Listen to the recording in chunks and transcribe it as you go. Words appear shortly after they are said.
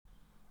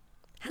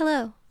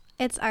Hello,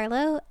 it's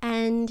Arlo,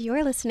 and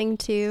you're listening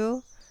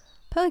to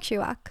Poetry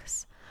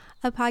Walks,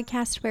 a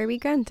podcast where we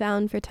grind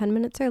down for 10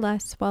 minutes or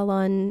less while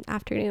on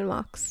afternoon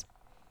walks,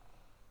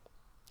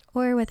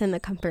 or within the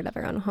comfort of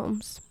our own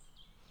homes.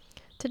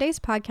 Today's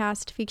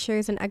podcast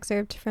features an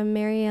excerpt from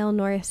Marielle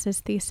Norris's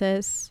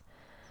thesis,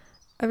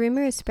 A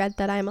Rumor is Spread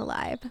That I'm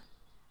Alive.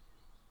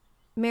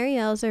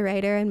 Marielle's a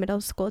writer and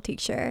middle school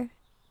teacher.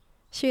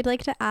 She would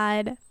like to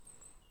add,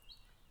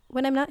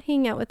 when I'm not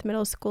hanging out with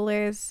middle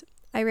schoolers,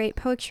 I write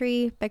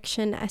poetry,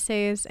 fiction,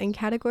 essays, and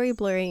category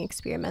blurring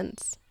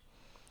experiments.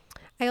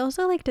 I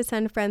also like to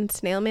send friends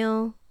snail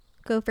mail,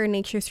 go for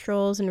nature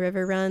strolls and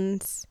river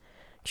runs,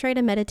 try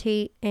to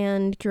meditate,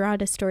 and draw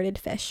distorted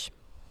fish.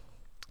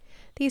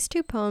 These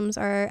two poems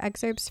are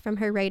excerpts from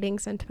her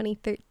writings in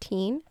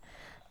 2013.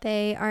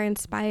 They are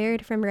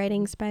inspired from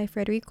writings by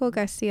Federico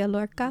Garcia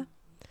Lorca.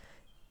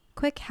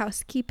 Quick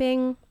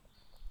housekeeping.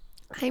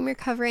 I'm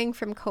recovering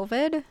from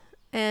COVID,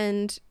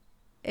 and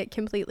it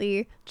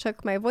completely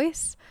took my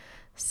voice,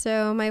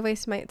 so my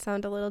voice might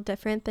sound a little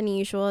different than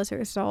usual as a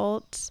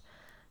result.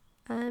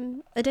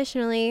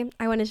 Additionally,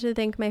 I wanted to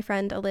thank my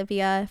friend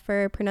Olivia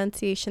for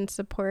pronunciation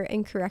support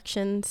and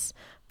corrections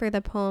for the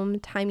poem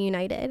Time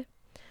United.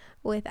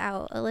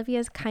 Without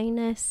Olivia's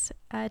kindness,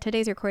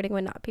 today's recording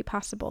would not be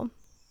possible.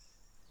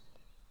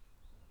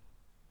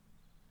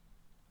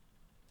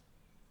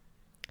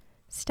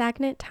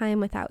 Stagnant time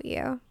without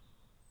you.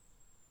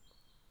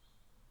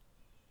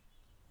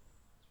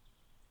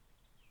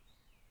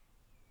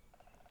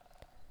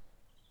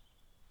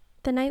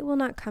 The night will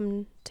not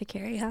come to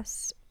carry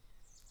us,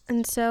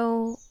 and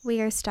so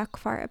we are stuck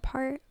far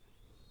apart.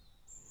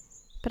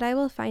 But I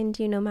will find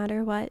you no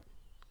matter what,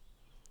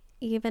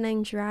 even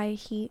in dry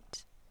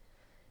heat,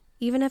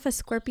 even if a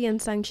scorpion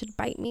sun should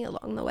bite me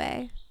along the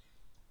way.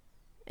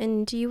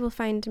 And you will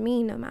find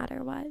me no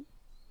matter what,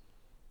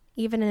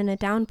 even in a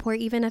downpour,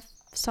 even if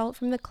salt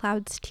from the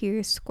clouds'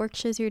 tears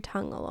scorches your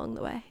tongue along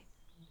the way.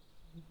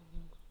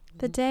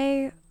 The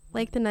day,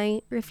 like the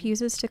night,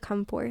 refuses to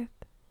come forth.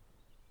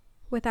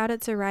 Without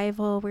its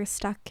arrival, we're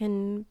stuck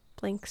in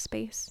blank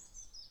space.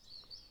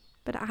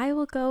 But I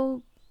will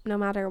go no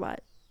matter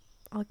what.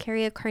 I'll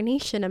carry a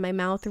carnation in my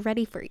mouth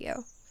ready for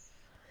you.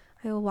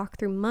 I will walk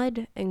through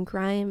mud and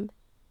grime,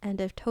 and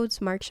if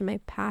toads march in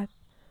my path,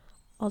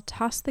 I'll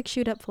toss the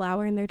chewed up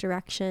flower in their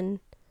direction,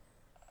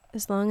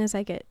 as long as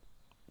I get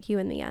you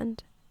in the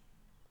end.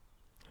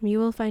 You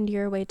will find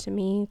your way to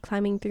me,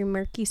 climbing through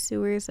murky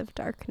sewers of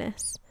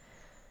darkness.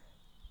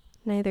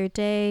 Neither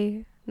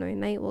day nor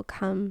night will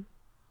come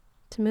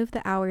to move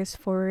the hours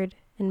forward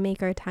and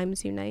make our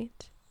times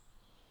unite.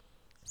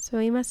 So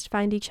we must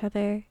find each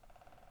other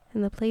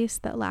in the place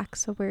that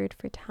lacks a word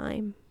for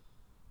time.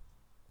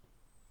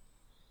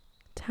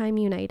 Time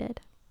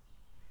united.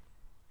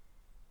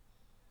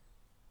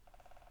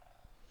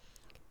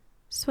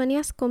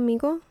 ¿Sueñas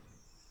conmigo?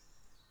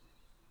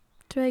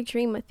 Do I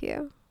dream with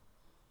you?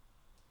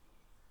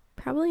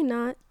 Probably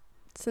not,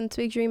 since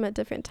we dream at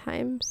different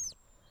times.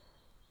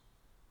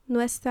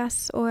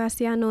 Nuestras horas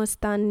ya no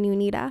están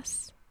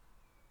unidas.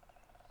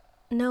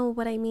 No,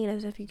 what I mean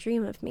is if you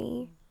dream of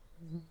me,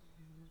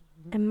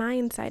 am I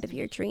inside of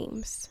your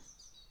dreams?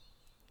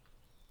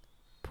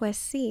 Pues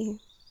sí,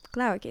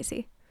 claro que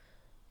sí.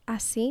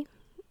 Así?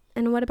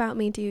 And what about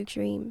me do you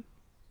dream?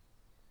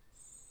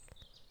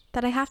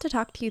 That I have to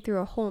talk to you through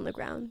a hole in the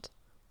ground.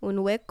 Un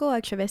hueco a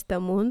través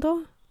del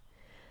mundo?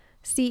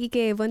 Sí, y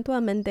que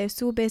eventualmente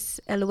subes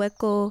el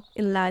hueco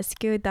en la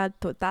oscuridad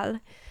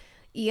total.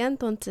 Y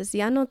entonces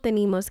ya no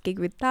tenemos que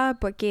gritar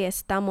porque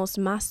estamos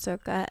más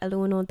cerca el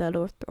uno del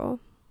otro.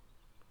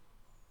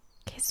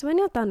 ¡Qué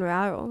sueño tan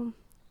raro!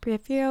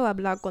 Prefiero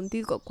hablar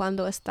contigo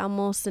cuando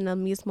estamos en el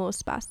mismo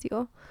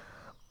espacio,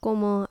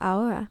 como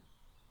ahora.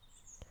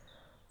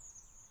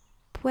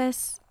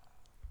 Pues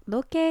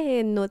lo que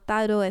he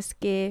notado es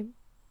que,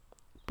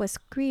 pues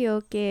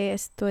creo que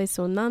estoy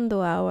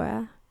sonando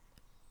ahora.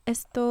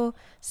 Esto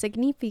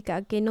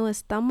significa que no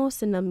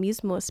estamos en el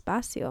mismo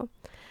espacio.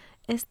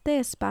 Este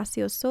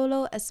espacio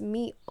solo es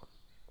mío.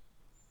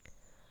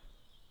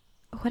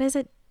 What is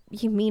it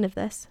you mean of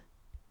this?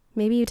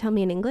 Maybe you tell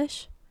me in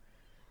English?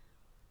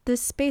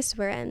 This space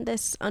we're in,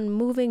 this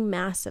unmoving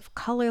mass of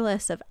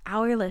colorless, of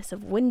hourless,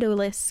 of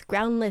windowless,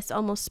 groundless,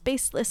 almost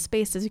spaceless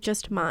space is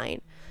just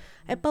mine.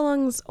 It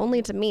belongs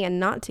only to me and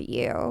not to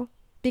you,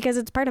 because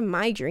it's part of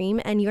my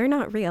dream and you're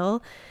not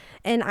real.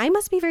 And I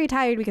must be very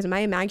tired because my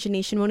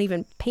imagination won't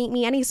even paint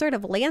me any sort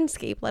of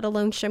landscape, let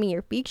alone show me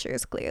your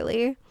features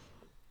clearly.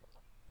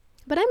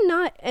 But I'm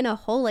not in a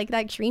hole like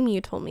that dream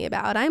you told me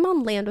about. I'm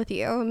on land with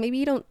you. Maybe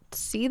you don't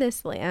see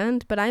this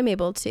land, but I'm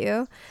able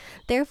to.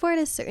 Therefore, it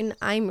is certain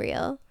I'm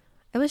real.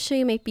 I will show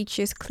you my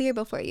features clear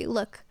before you.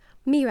 Look,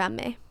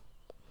 mírame.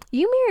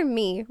 You mirror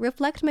me,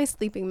 reflect my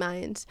sleeping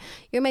mind.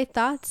 You're my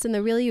thoughts, and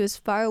the real you is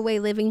far away,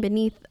 living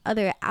beneath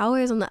other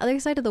hours on the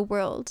other side of the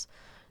world.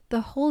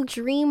 The whole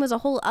dream was a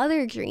whole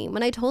other dream.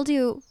 When I told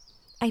you,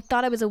 I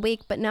thought I was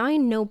awake, but now I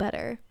know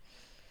better.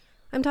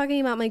 I'm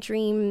talking about my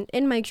dream,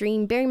 in my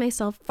dream, bearing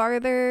myself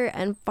farther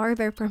and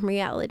farther from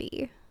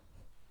reality.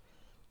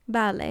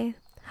 Vale,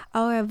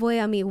 Ahora voy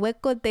a mi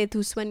hueco de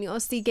tus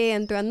sueños. Sigue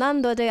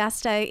entrenándote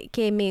hasta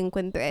que me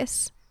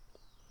encuentres.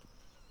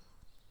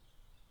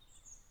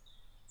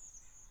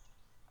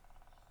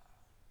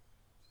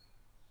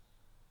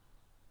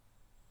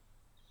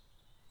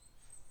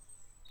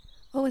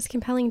 What was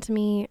compelling to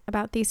me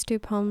about these two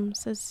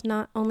poems is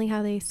not only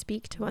how they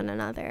speak to one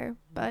another,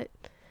 but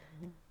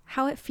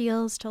how it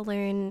feels to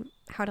learn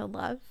how to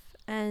love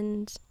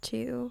and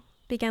to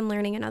begin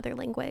learning another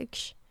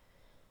language.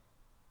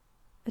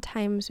 At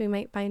times we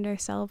might find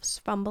ourselves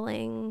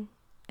fumbling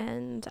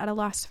and at a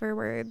loss for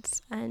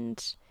words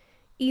and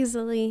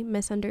easily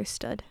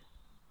misunderstood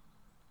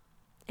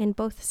in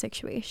both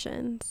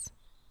situations.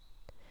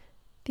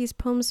 These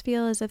poems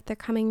feel as if they're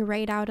coming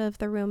right out of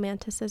the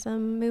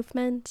Romanticism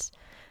movement.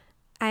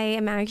 I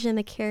imagine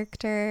the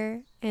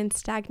character in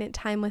Stagnant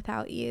Time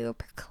Without You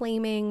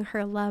proclaiming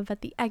her love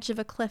at the edge of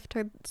a cliff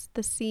towards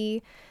the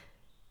sea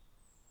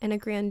in a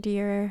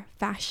grandeur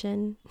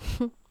fashion.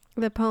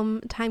 The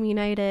poem Time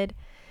United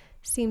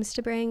seems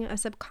to bring a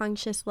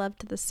subconscious love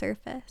to the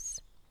surface.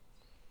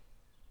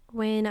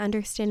 When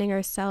understanding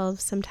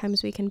ourselves,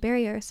 sometimes we can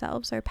bury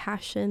ourselves, our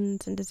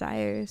passions and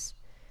desires,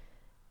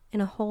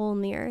 in a hole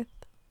in the earth,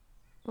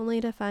 only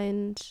to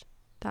find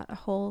that a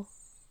hole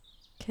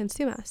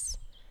consume us.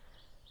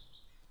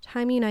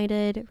 Time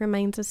United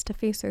reminds us to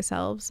face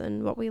ourselves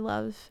and what we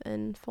love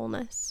in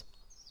fullness.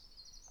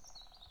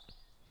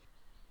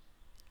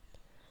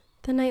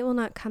 The night will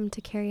not come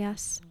to carry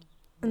us,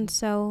 and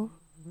so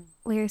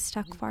we are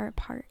stuck far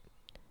apart.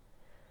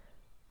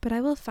 But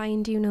I will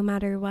find you no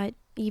matter what,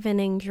 even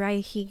in dry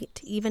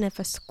heat, even if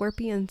a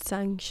scorpion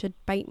sun should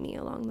bite me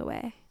along the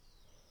way.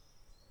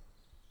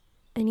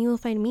 And you will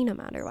find me no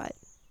matter what,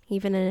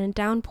 even in a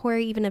downpour,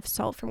 even if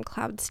salt from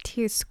clouds'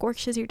 tears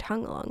scorches your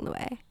tongue along the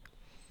way.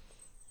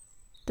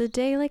 The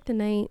day, like the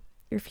night,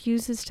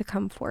 refuses to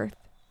come forth.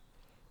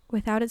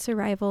 Without its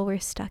arrival, we're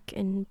stuck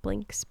in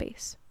blank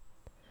space.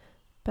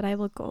 But I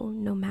will go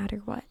no matter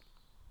what.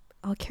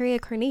 I'll carry a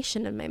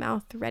carnation in my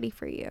mouth ready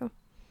for you.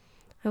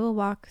 I will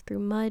walk through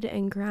mud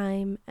and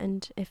grime,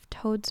 and if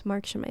toads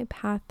march in my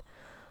path,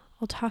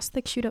 I'll toss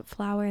the chewed up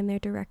flower in their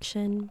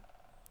direction,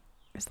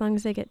 as long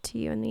as I get to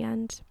you in the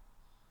end.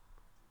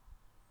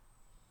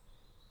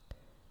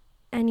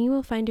 And you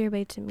will find your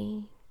way to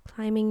me,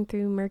 climbing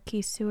through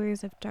murky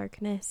sewers of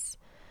darkness.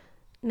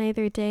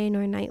 Neither day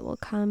nor night will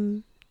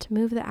come to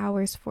move the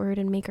hours forward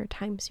and make our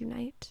times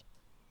unite.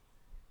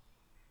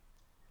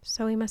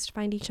 So we must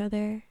find each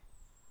other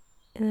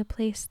in a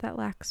place that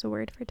lacks a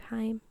word for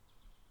time.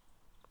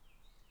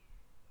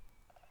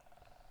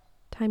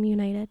 Time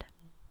United.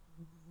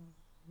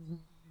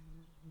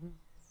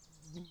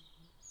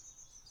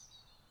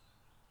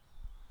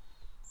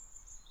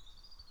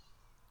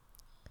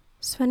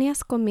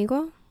 ¿Sueñas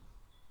conmigo?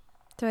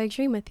 Do I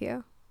dream with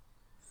you?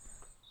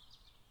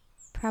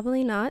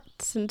 Probably not,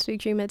 since we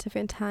dream at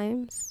different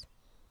times.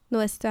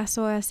 Nuestras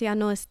horas ya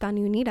no están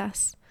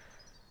unidas.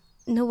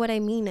 No, what I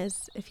mean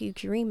is, if you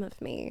dream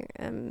of me,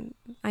 am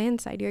I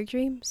inside your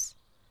dreams?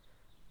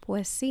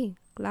 Pues sí,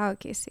 claro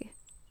que sí.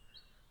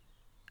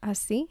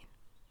 ¿Así?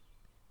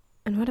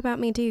 And what about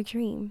me do you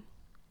dream?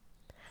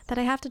 That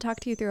I have to talk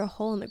to you through a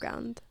hole in the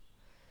ground.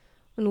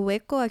 Un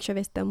hueco a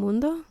través del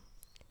mundo?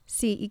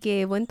 Sí, y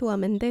que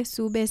eventualmente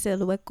subes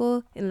el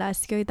hueco en la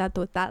oscuridad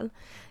total.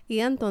 Y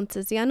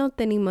entonces ya no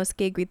tenemos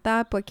que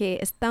gritar porque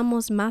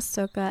estamos más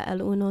cerca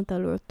el uno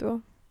del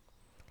otro.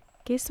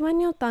 ¿Qué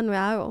sueño tan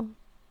raro?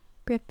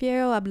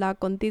 Prefiero hablar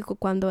contigo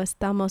cuando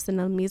estamos en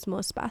el mismo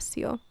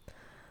espacio.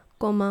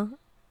 Como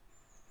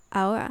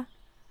ahora.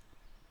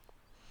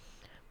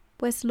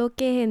 Pues lo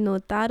que he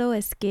notado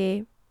es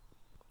que,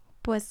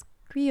 pues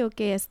creo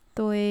que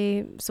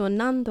estoy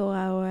sonando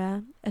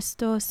ahora.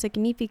 Esto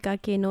significa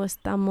que no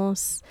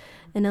estamos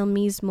en el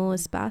mismo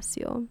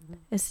espacio.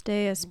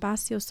 Este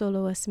espacio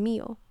solo es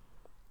mío.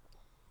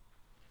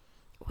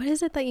 What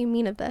is it that you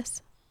mean of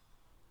this?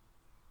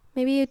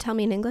 Maybe you tell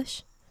me in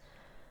English?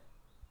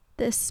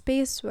 This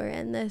space we're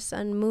in, this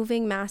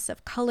unmoving mass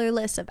of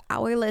colorless, of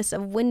hourless,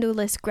 of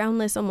windowless,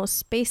 groundless,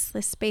 almost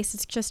spaceless space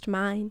is just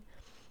mine.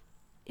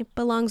 It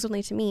belongs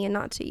only to me and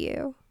not to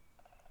you.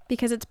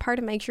 Because it's part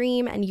of my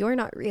dream and you're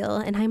not real,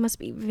 and I must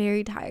be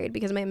very tired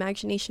because my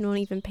imagination won't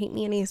even paint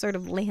me any sort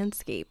of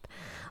landscape,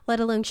 let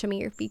alone show me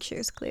your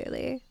features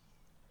clearly.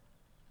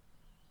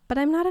 But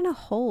I'm not in a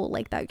hole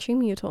like that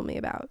dream you told me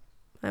about.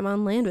 I'm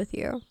on land with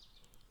you.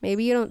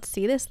 Maybe you don't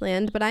see this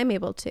land, but I'm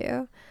able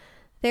to.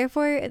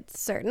 Therefore, it's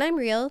certain I'm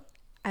real.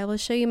 I will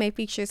show you my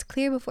features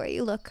clear before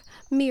you look.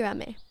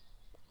 Mírame.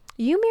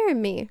 You mirror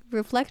me,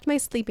 reflect my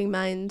sleeping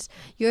mind.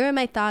 You're in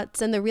my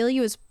thoughts, and the real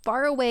you is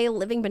far away,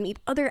 living beneath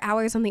other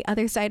hours on the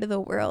other side of the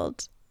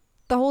world.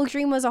 The whole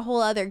dream was a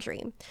whole other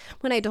dream.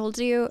 When I told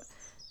you,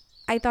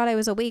 I thought I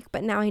was awake,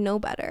 but now I know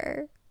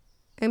better.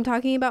 I'm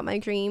talking about my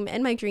dream,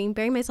 and my dream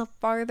bearing myself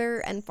farther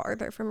and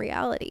farther from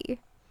reality.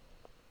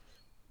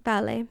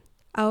 Vale.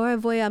 Ahora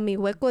voy a mi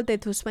hueco de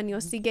tus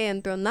sueños, sigue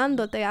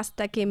entronándote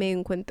hasta que me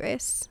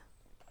encuentres.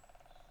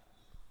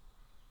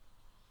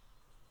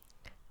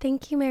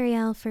 Thank you,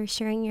 Marielle, for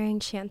sharing your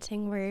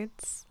enchanting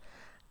words.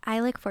 I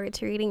look forward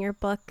to reading your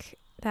book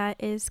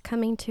that is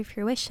coming to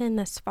fruition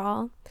this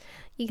fall.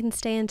 You can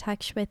stay in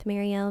touch with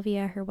Marielle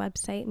via her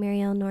website,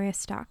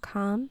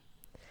 mariellenorris.com.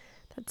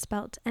 That's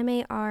spelled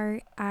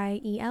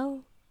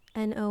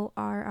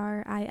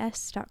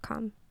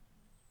MarielNorris.com.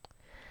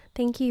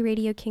 Thank you,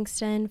 Radio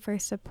Kingston, for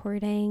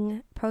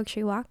supporting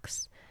Poetry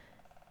Walks.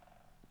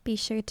 Be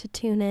sure to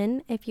tune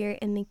in if you're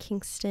in the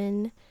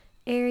Kingston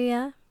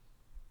area,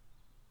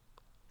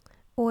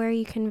 or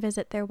you can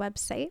visit their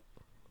website.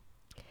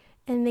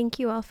 And thank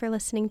you all for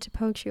listening to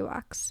Poetry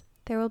Walks.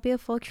 There will be a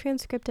full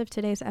transcript of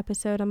today's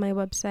episode on my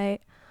website,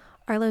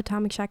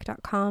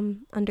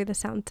 arlotomicek.com, under the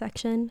sound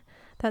section.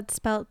 That's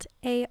spelled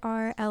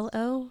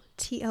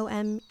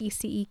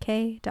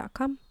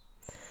ARLOTOMECEK.com.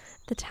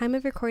 The time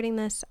of recording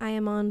this, I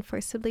am on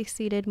forcibly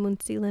ceded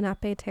Munsee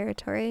Lenape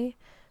territory.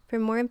 For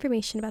more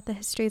information about the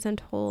histories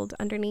untold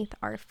underneath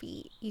our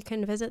feet, you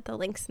can visit the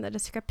links in the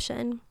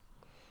description.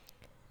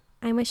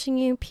 I'm wishing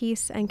you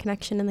peace and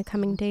connection in the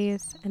coming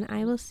days, and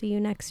I will see you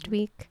next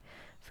week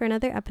for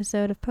another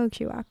episode of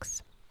Poetry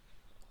Walks.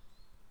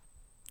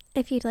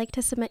 If you'd like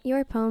to submit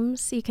your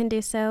poems, you can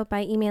do so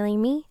by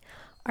emailing me,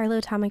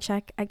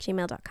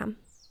 arlotomicek@gmail.com.